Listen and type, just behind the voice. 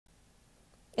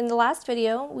In the last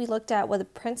video, we looked at what the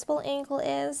principal angle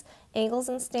is, angles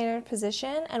in standard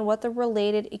position, and what the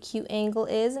related acute angle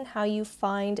is and how you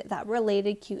find that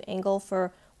related acute angle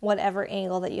for whatever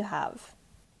angle that you have.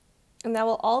 And that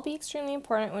will all be extremely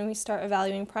important when we start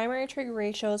evaluating primary trig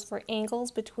ratios for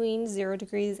angles between 0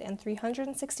 degrees and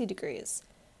 360 degrees.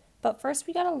 But first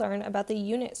we got to learn about the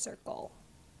unit circle.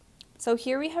 So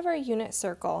here we have our unit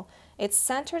circle. It's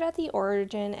centered at the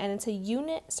origin and it's a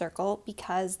unit circle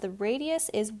because the radius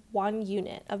is 1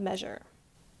 unit of measure.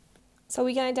 So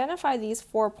we can identify these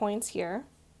 4 points here.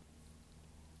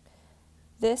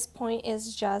 This point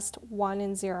is just 1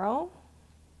 and 0.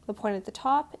 The point at the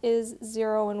top is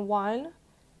 0 and 1. The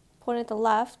point at the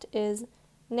left is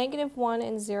 -1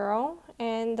 and 0.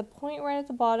 And the point right at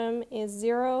the bottom is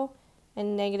 0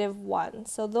 and -1.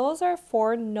 So those are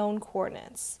 4 known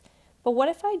coordinates. But what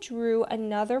if I drew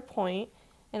another point,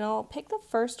 and I'll pick the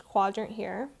first quadrant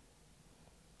here,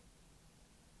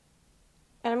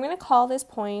 and I'm going to call this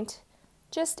point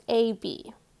just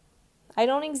AB. I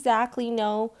don't exactly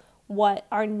know what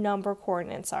our number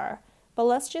coordinates are, but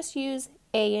let's just use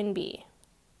A and B.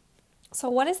 So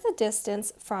what is the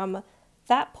distance from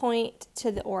that point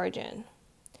to the origin?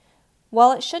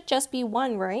 Well, it should just be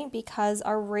 1, right? Because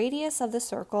our radius of the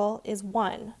circle is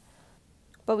 1.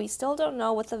 But we still don't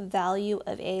know what the value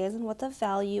of A is and what the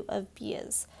value of B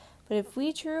is. But if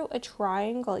we drew a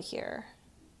triangle here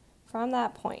from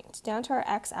that point down to our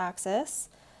x-axis,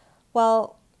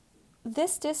 well,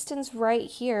 this distance right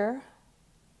here,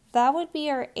 that would be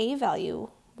our A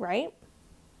value, right?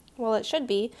 Well, it should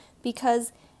be,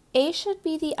 because A should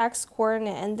be the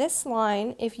x-coordinate, and this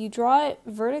line, if you draw it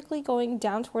vertically going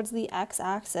down towards the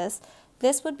x-axis,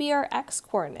 this would be our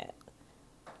x-coordinate.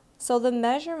 So the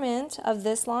measurement of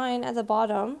this line at the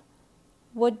bottom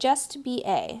would just be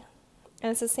A,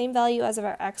 and it's the same value as of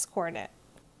our x-coordinate.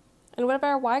 And what about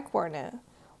our y-coordinate?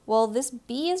 Well, this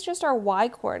B is just our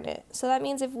y-coordinate, so that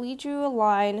means if we drew a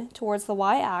line towards the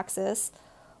y-axis,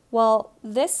 well,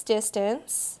 this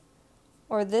distance,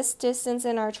 or this distance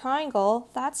in our triangle,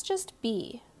 that's just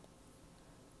B.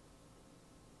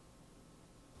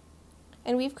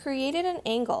 And we've created an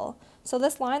angle. So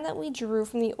this line that we drew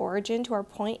from the origin to our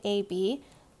point AB,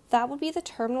 that would be the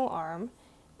terminal arm.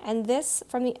 And this,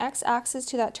 from the x-axis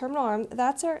to that terminal arm,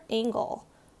 that's our angle.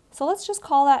 So let's just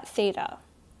call that theta.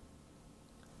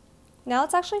 Now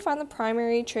let's actually find the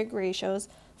primary trig ratios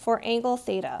for angle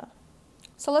theta.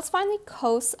 So let's find the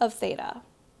cos of theta.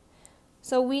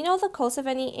 So we know the cos of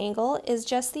any angle is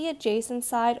just the adjacent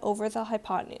side over the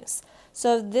hypotenuse.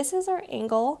 So if this is our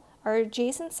angle, our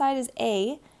adjacent side is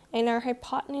A, and our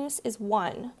hypotenuse is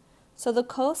 1. So the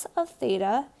cos of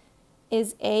theta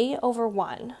is A over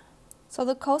 1. So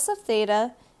the cos of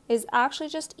theta is actually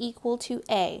just equal to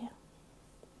A.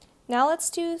 Now let's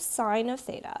do sine of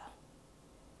theta.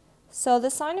 So the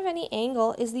sine of any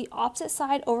angle is the opposite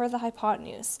side over the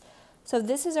hypotenuse. So if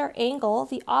this is our angle,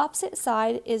 the opposite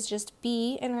side is just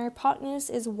B and our hypotenuse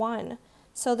is 1.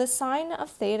 So the sine of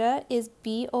theta is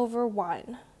B over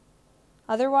 1,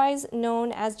 otherwise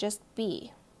known as just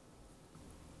B.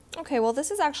 Okay, well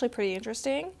this is actually pretty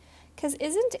interesting, because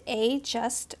isn't A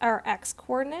just our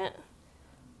x-coordinate?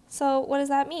 So what does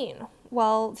that mean?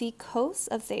 Well, the cos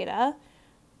of theta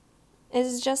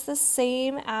is just the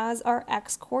same as our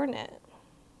x-coordinate.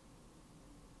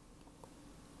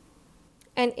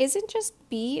 And isn't just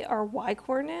B our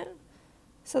y-coordinate?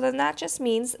 So then that just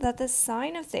means that the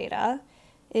sine of theta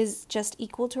is just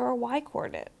equal to our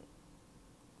y-coordinate.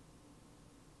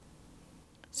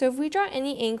 So if we draw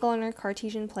any angle on our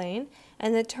Cartesian plane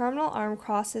and the terminal arm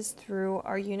crosses through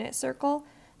our unit circle,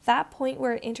 that point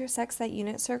where it intersects that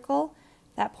unit circle,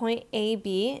 that point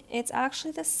AB, it's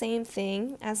actually the same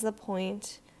thing as the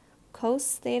point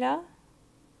cos theta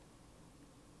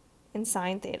and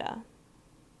sine theta.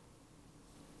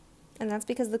 And that's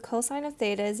because the cosine of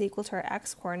theta is equal to our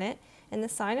x-coordinate and the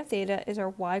sine of theta is our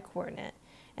y-coordinate.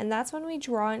 And that's when we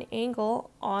draw an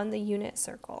angle on the unit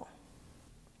circle.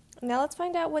 Now let's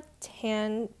find out what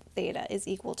tan theta is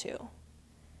equal to.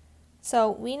 So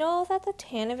we know that the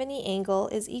tan of any angle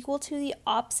is equal to the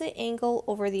opposite angle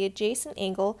over the adjacent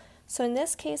angle. So in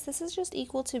this case, this is just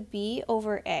equal to B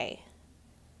over A.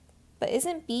 But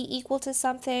isn't B equal to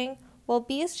something? Well,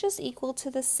 B is just equal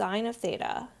to the sine of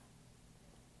theta.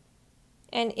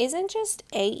 And isn't just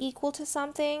A equal to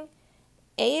something?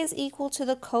 A is equal to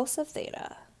the cos of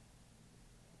theta.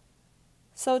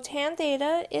 So tan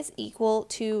theta is equal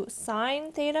to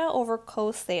sine theta over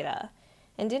cos theta.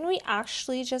 And didn't we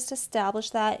actually just establish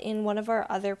that in one of our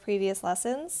other previous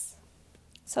lessons?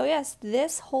 So yes,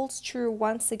 this holds true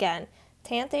once again.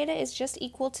 Tan theta is just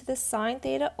equal to the sine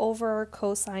theta over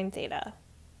cosine theta.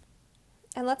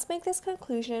 And let's make this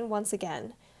conclusion once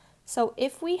again. So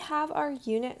if we have our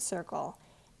unit circle,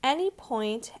 any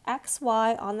point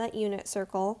xy on that unit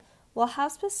circle will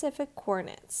have specific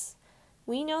coordinates.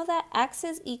 We know that x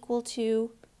is equal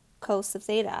to cos of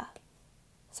theta.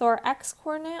 So our x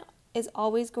coordinate is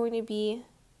always going to be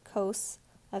cos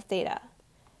of theta.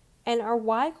 And our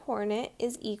y coordinate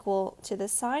is equal to the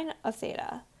sine of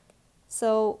theta.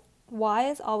 So y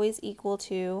is always equal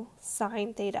to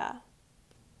sine theta.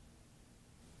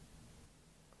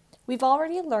 We've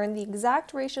already learned the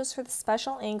exact ratios for the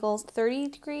special angles 30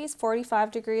 degrees,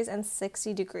 45 degrees, and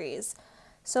 60 degrees.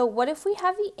 So what if we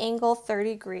have the angle 30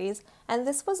 degrees and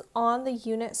this was on the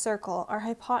unit circle? Our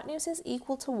hypotenuse is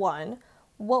equal to 1.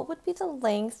 What would be the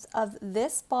length of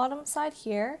this bottom side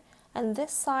here and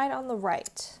this side on the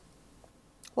right?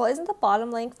 Well, isn't the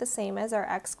bottom length the same as our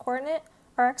x-coordinate?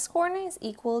 Our x-coordinate is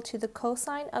equal to the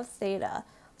cosine of theta.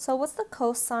 So what's the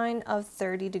cosine of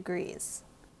 30 degrees?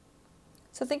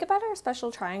 So think about our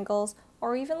special triangles,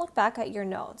 or even look back at your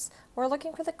notes. We're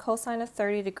looking for the cosine of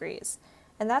 30 degrees,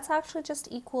 and that's actually just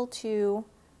equal to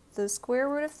the square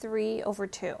root of 3 over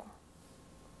 2.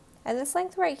 And this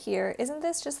length right here, isn't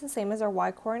this just the same as our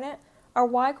y-coordinate? Our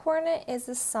y-coordinate is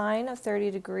the sine of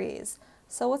 30 degrees.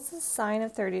 So what's the sine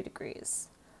of 30 degrees?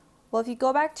 Well, if you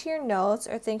go back to your notes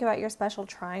or think about your special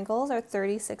triangles, our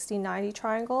 30, 60, 90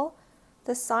 triangle,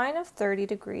 the sine of 30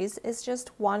 degrees is just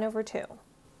 1 over 2.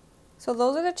 So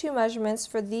those are the two measurements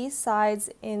for these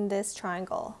sides in this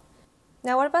triangle.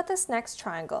 Now what about this next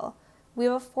triangle? We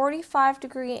have a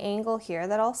 45-degree angle here.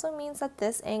 That also means that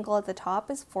this angle at the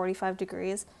top is 45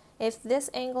 degrees if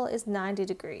this angle is 90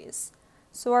 degrees.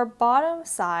 So our bottom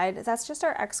side, that's just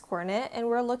our x-coordinate, and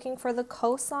we're looking for the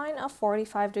cosine of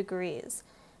 45 degrees.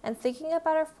 And thinking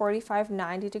about our 45,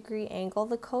 90-degree angle,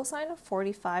 the cosine of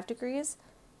 45 degrees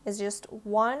is just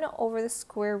 1 over the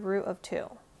square root of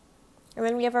 2. And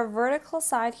then we have our vertical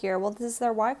side here. Well, this is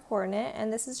our y-coordinate,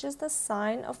 and this is just the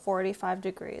sine of 45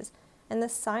 degrees. And the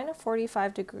sine of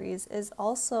 45 degrees is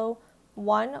also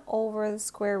 1 over the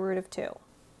square root of 2.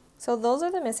 So those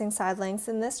are the missing side lengths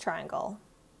in this triangle.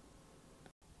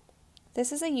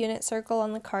 This is a unit circle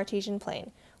on the Cartesian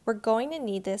plane. We're going to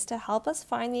need this to help us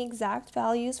find the exact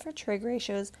values for trig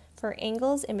ratios for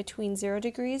angles in between 0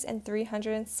 degrees and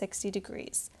 360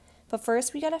 degrees. But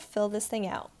first we gotta fill this thing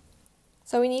out.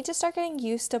 So we need to start getting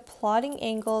used to plotting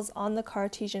angles on the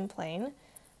Cartesian plane.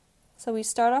 So we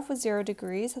start off with 0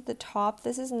 degrees. At the top,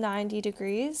 this is 90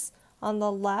 degrees. On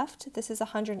the left, this is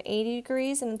 180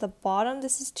 degrees. And at the bottom,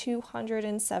 this is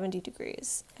 270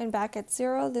 degrees. And back at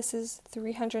 0, this is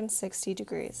 360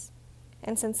 degrees.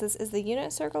 And since this is the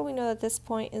unit circle, we know that this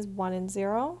point is 1 and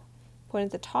 0. Point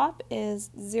at the top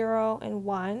is 0 and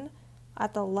 1.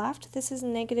 At the left, this is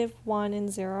negative 1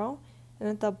 and 0. And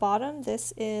at the bottom,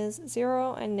 this is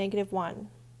 0 and negative 1.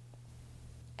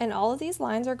 And all of these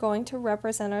lines are going to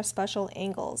represent our special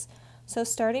angles. So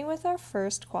starting with our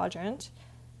first quadrant,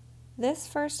 this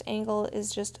first angle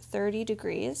is just 30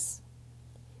 degrees.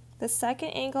 The second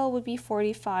angle would be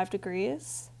 45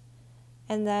 degrees.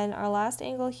 And then our last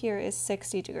angle here is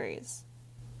 60 degrees.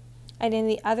 And in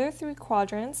the other three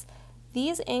quadrants,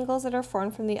 these angles that are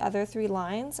formed from the other three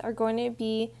lines are going to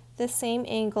be the same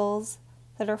angles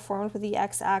that are formed with the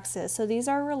x-axis. So these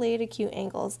are related acute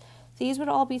angles. These would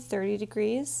all be 30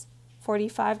 degrees,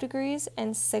 45 degrees,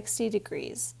 and 60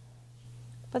 degrees.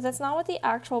 But that's not what the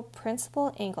actual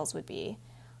principal angles would be.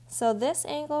 So this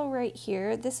angle right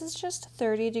here, this is just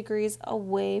 30 degrees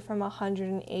away from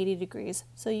 180 degrees.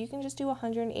 So you can just do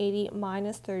 180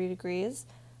 minus 30 degrees.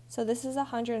 So this is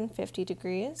 150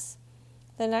 degrees.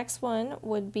 The next one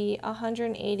would be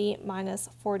 180 minus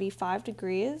 45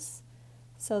 degrees.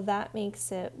 So that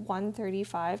makes it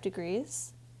 135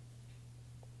 degrees.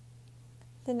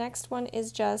 The next one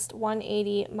is just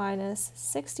 180 minus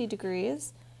 60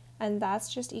 degrees, and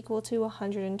that's just equal to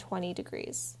 120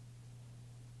 degrees.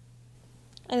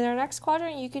 In our next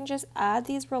quadrant, you can just add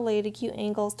these related acute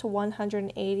angles to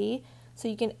 180. So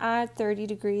you can add 30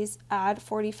 degrees, add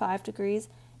 45 degrees,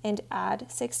 and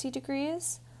add 60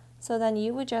 degrees. So then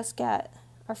you would just get,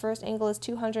 our first angle is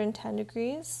 210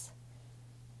 degrees.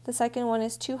 The second one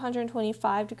is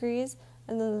 225 degrees,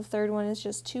 and then the third one is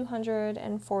just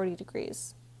 240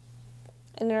 degrees.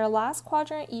 And in our last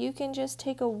quadrant, you can just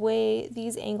take away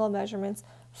these angle measurements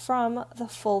from the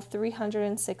full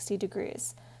 360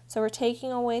 degrees. So we're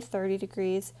taking away 30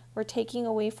 degrees, we're taking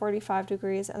away 45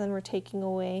 degrees, and then we're taking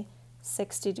away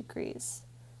 60 degrees.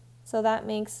 So that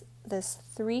makes this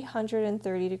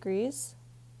 330 degrees.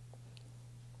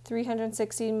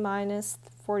 360 minus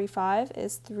 45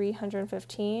 is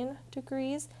 315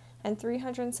 degrees, and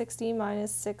 360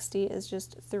 minus 60 is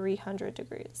just 300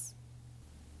 degrees.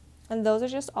 And those are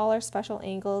just all our special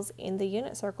angles in the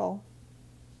unit circle.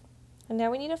 And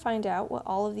now we need to find out what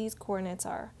all of these coordinates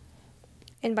are.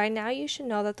 And by now you should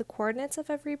know that the coordinates of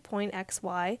every point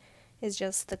xy is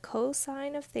just the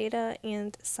cosine of theta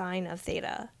and sine of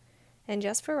theta. And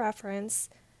just for reference,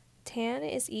 tan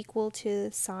is equal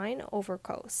to sine over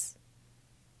cos.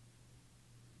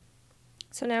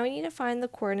 So now we need to find the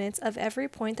coordinates of every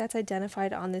point that's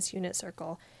identified on this unit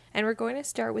circle, and we're going to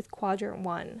start with quadrant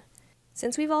 1.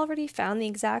 Since we've already found the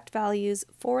exact values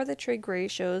for the trig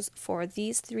ratios for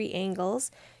these three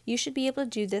angles, you should be able to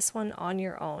do this one on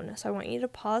your own. So I want you to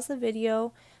pause the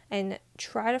video and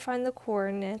try to find the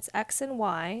coordinates x and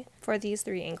y for these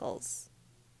three angles.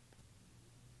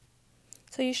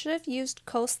 So you should have used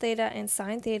cos theta and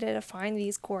sine theta to find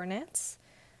these coordinates.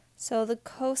 So the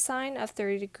cosine of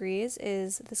 30 degrees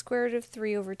is the square root of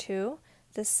 3 over 2.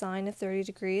 The sine of 30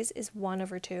 degrees is 1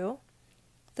 over 2.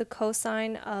 The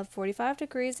cosine of 45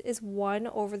 degrees is 1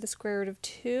 over the square root of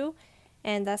 2,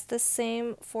 and that's the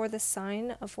same for the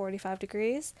sine of 45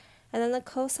 degrees. And then the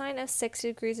cosine of 60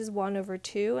 degrees is 1 over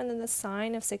 2, and then the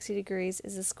sine of 60 degrees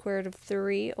is the square root of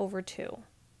 3 over 2.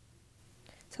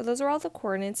 So those are all the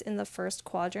coordinates in the first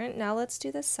quadrant. Now let's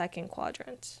do the second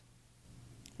quadrant.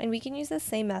 And we can use the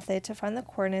same method to find the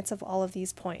coordinates of all of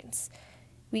these points.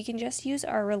 We can just use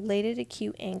our related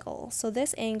acute angle. So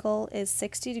this angle is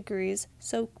 60 degrees,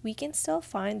 so we can still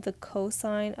find the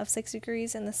cosine of 60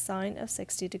 degrees and the sine of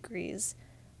 60 degrees.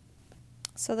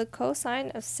 So the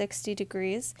cosine of 60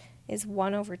 degrees is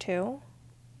 1 over 2,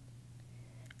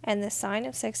 and the sine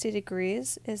of 60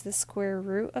 degrees is the square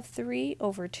root of 3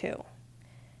 over 2.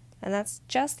 And that's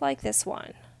just like this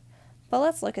one. But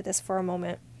let's look at this for a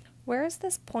moment. Where is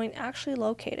this point actually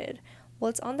located? Well,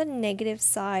 it's on the negative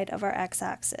side of our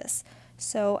x-axis,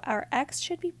 so our x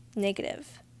should be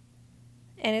negative.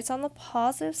 And it's on the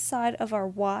positive side of our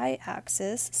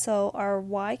y-axis, so our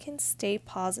y can stay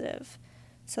positive.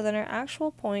 So then our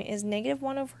actual point is negative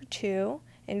 1 over 2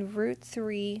 and root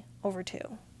 3 over 2.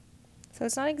 So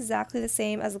it's not exactly the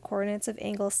same as the coordinates of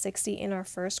angle 60 in our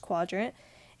first quadrant.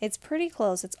 It's pretty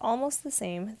close, it's almost the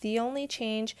same. The only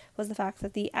change was the fact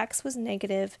that the x was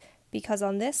negative, because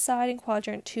on this side in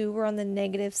quadrant 2, we're on the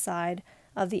negative side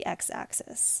of the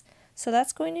x-axis. So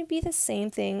that's going to be the same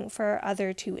thing for our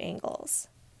other two angles.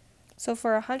 So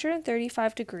for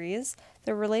 135 degrees,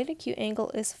 the related acute angle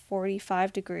is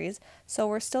 45 degrees, so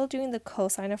we're still doing the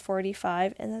cosine of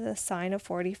 45 and then the sine of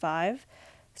 45.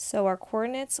 So our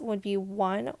coordinates would be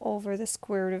 1 over the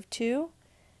square root of 2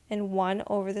 and 1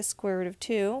 over the square root of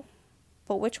 2,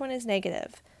 but which one is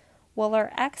negative? Well,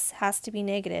 our x has to be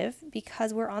negative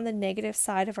because we're on the negative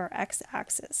side of our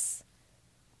x-axis.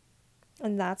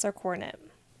 And that's our coordinate.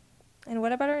 And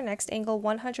what about our next angle,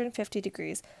 150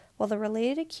 degrees? Well, the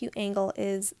related acute angle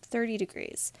is 30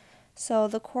 degrees. So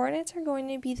the coordinates are going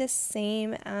to be the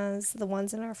same as the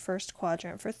ones in our first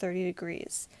quadrant for 30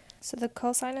 degrees. So the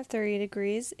cosine of 30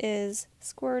 degrees is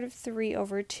square root of 3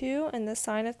 over 2, and the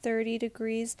sine of 30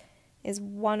 degrees is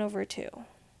 1 over 2.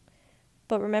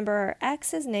 But remember, our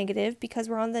x is negative because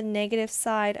we're on the negative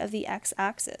side of the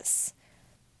x-axis.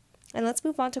 And let's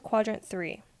move on to quadrant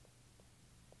 3.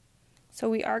 So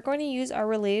we are going to use our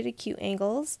related acute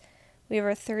angles. We have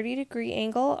our 30-degree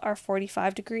angle, our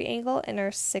 45-degree angle, and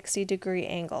our 60-degree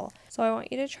angle. So I want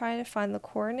you to try to find the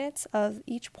coordinates of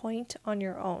each point on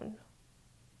your own.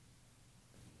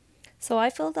 So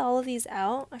I filled all of these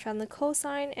out. I found the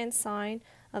cosine and sine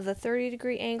of the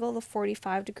 30-degree angle, the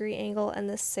 45-degree angle, and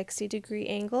the 60-degree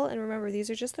angle. And remember, these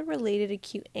are just the related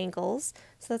acute angles,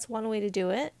 so that's one way to do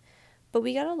it. But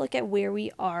we got to look at where we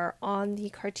are on the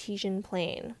Cartesian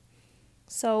plane.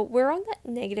 So we're on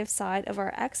the negative side of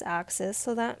our x-axis,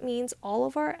 so that means all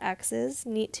of our x's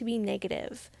need to be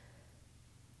negative.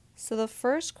 So the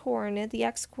first coordinate, the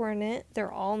x-coordinate,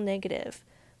 they're all negative.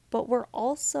 But we're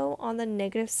also on the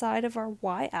negative side of our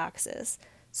y-axis.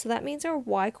 So that means our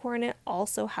y-coordinate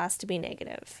also has to be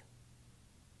negative.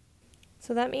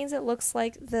 So that means it looks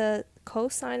like the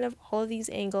cosine of all of these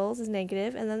angles is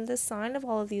negative, and then the sine of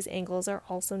all of these angles are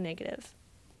also negative.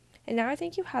 And now I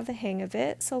think you have the hang of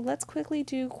it, so let's quickly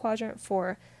do quadrant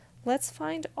 4. Let's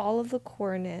find all of the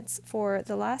coordinates for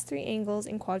the last three angles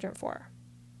in quadrant 4.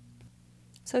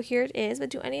 So here it is, but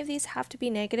do any of these have to be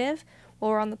negative?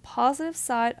 Well, we're on the positive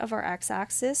side of our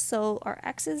x-axis, so our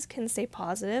x's can stay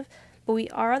positive, but we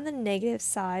are on the negative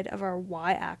side of our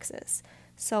y-axis.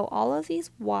 So all of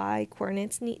these y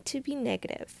coordinates need to be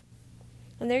negative.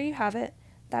 And there you have it.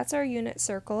 That's our unit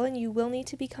circle, and you will need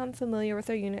to become familiar with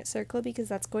our unit circle because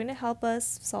that's going to help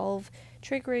us solve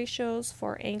trig ratios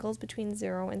for angles between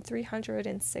 0 and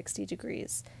 360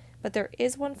 degrees. But there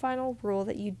is one final rule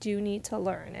that you do need to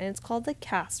learn, and it's called the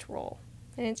cast rule.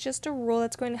 And it's just a rule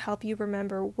that's going to help you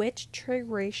remember which trig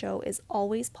ratio is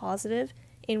always positive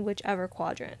in whichever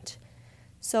quadrant.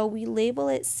 So we label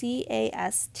it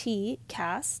CAST,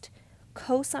 cast.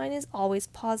 Cosine is always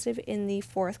positive in the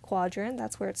fourth quadrant,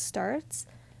 that's where it starts.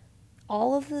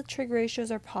 All of the trig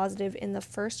ratios are positive in the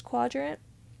first quadrant.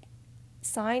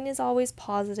 Sine is always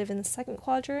positive in the second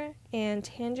quadrant, and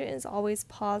tangent is always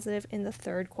positive in the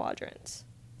third quadrant.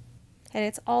 And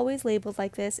it's always labeled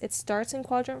like this. It starts in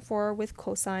quadrant 4 with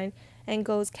cosine and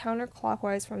goes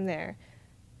counterclockwise from there.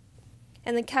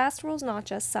 And the cast rule is not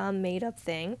just some made-up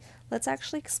thing. Let's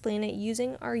actually explain it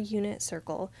using our unit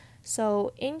circle.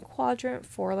 So in quadrant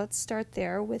 4, let's start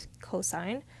there with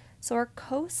cosine. So our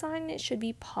cosine should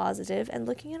be positive, and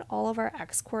looking at all of our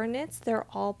x-coordinates, they're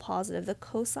all positive. The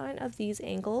cosine of these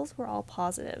angles were all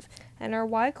positive. And our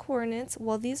y-coordinates,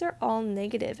 well, these are all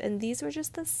negative, and these were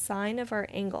just the sine of our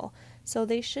angle. So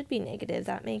they should be negative,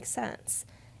 that makes sense.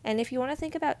 And if you want to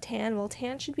think about tan, well,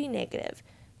 tan should be negative.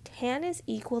 Tan is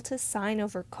equal to sine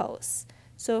over cos.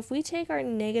 So if we take our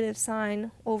negative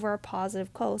sine over our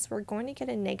positive cos, we're going to get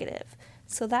a negative.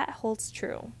 So that holds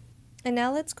true. And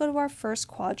now let's go to our first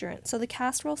quadrant. So the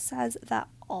cast rule says that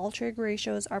all trig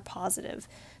ratios are positive.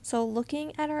 So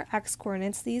looking at our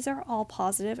x-coordinates, these are all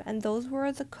positive, and those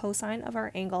were the cosine of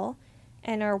our angle.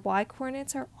 And our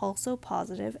y-coordinates are also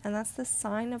positive, and that's the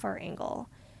sine of our angle.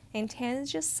 And tan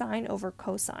is just sine over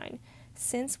cosine.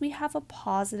 Since we have a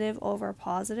positive over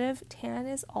positive, tan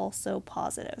is also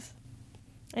positive.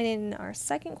 And in our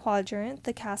second quadrant,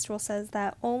 the cast rule says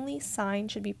that only sine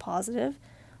should be positive.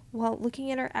 Well, looking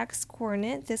at our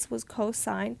x-coordinate, this was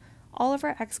cosine. All of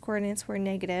our x-coordinates were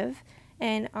negative,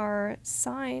 and our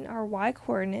sine, our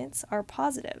y-coordinates, are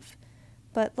positive.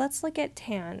 But let's look at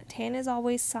tan. Tan is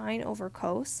always sine over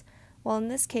cos. Well, in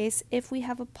this case, if we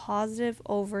have a positive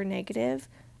over negative,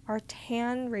 our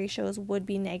tan ratios would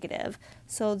be negative.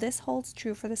 So this holds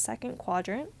true for the second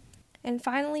quadrant. And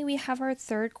finally, we have our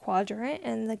third quadrant,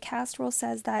 and the cast rule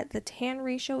says that the tan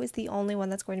ratio is the only one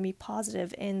that's going to be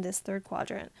positive in this third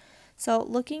quadrant. So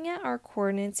looking at our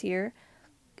coordinates here,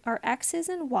 our x's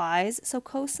and y's, so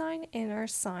cosine and our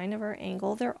sine of our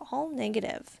angle, they're all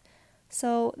negative.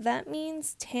 So that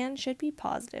means tan should be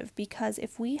positive, because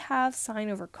if we have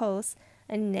sine over cos,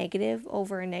 a negative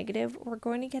over a negative, we're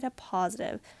going to get a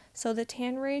positive. So the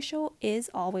tan ratio is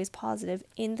always positive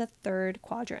in the third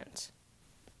quadrant.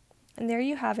 And there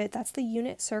you have it. That's the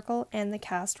unit circle and the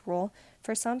cast rule.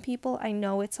 For some people, I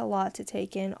know it's a lot to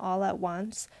take in all at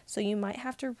once, so you might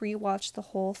have to rewatch the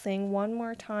whole thing one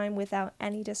more time without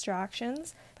any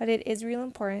distractions, but it is real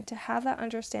important to have that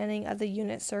understanding of the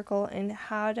unit circle and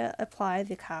how to apply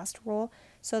the cast rule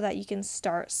so that you can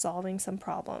start solving some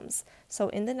problems. So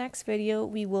in the next video,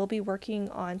 we will be working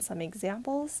on some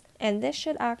examples, and this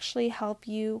should actually help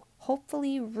you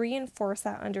hopefully reinforce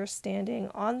that understanding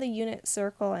on the unit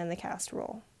circle and the cast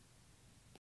rule.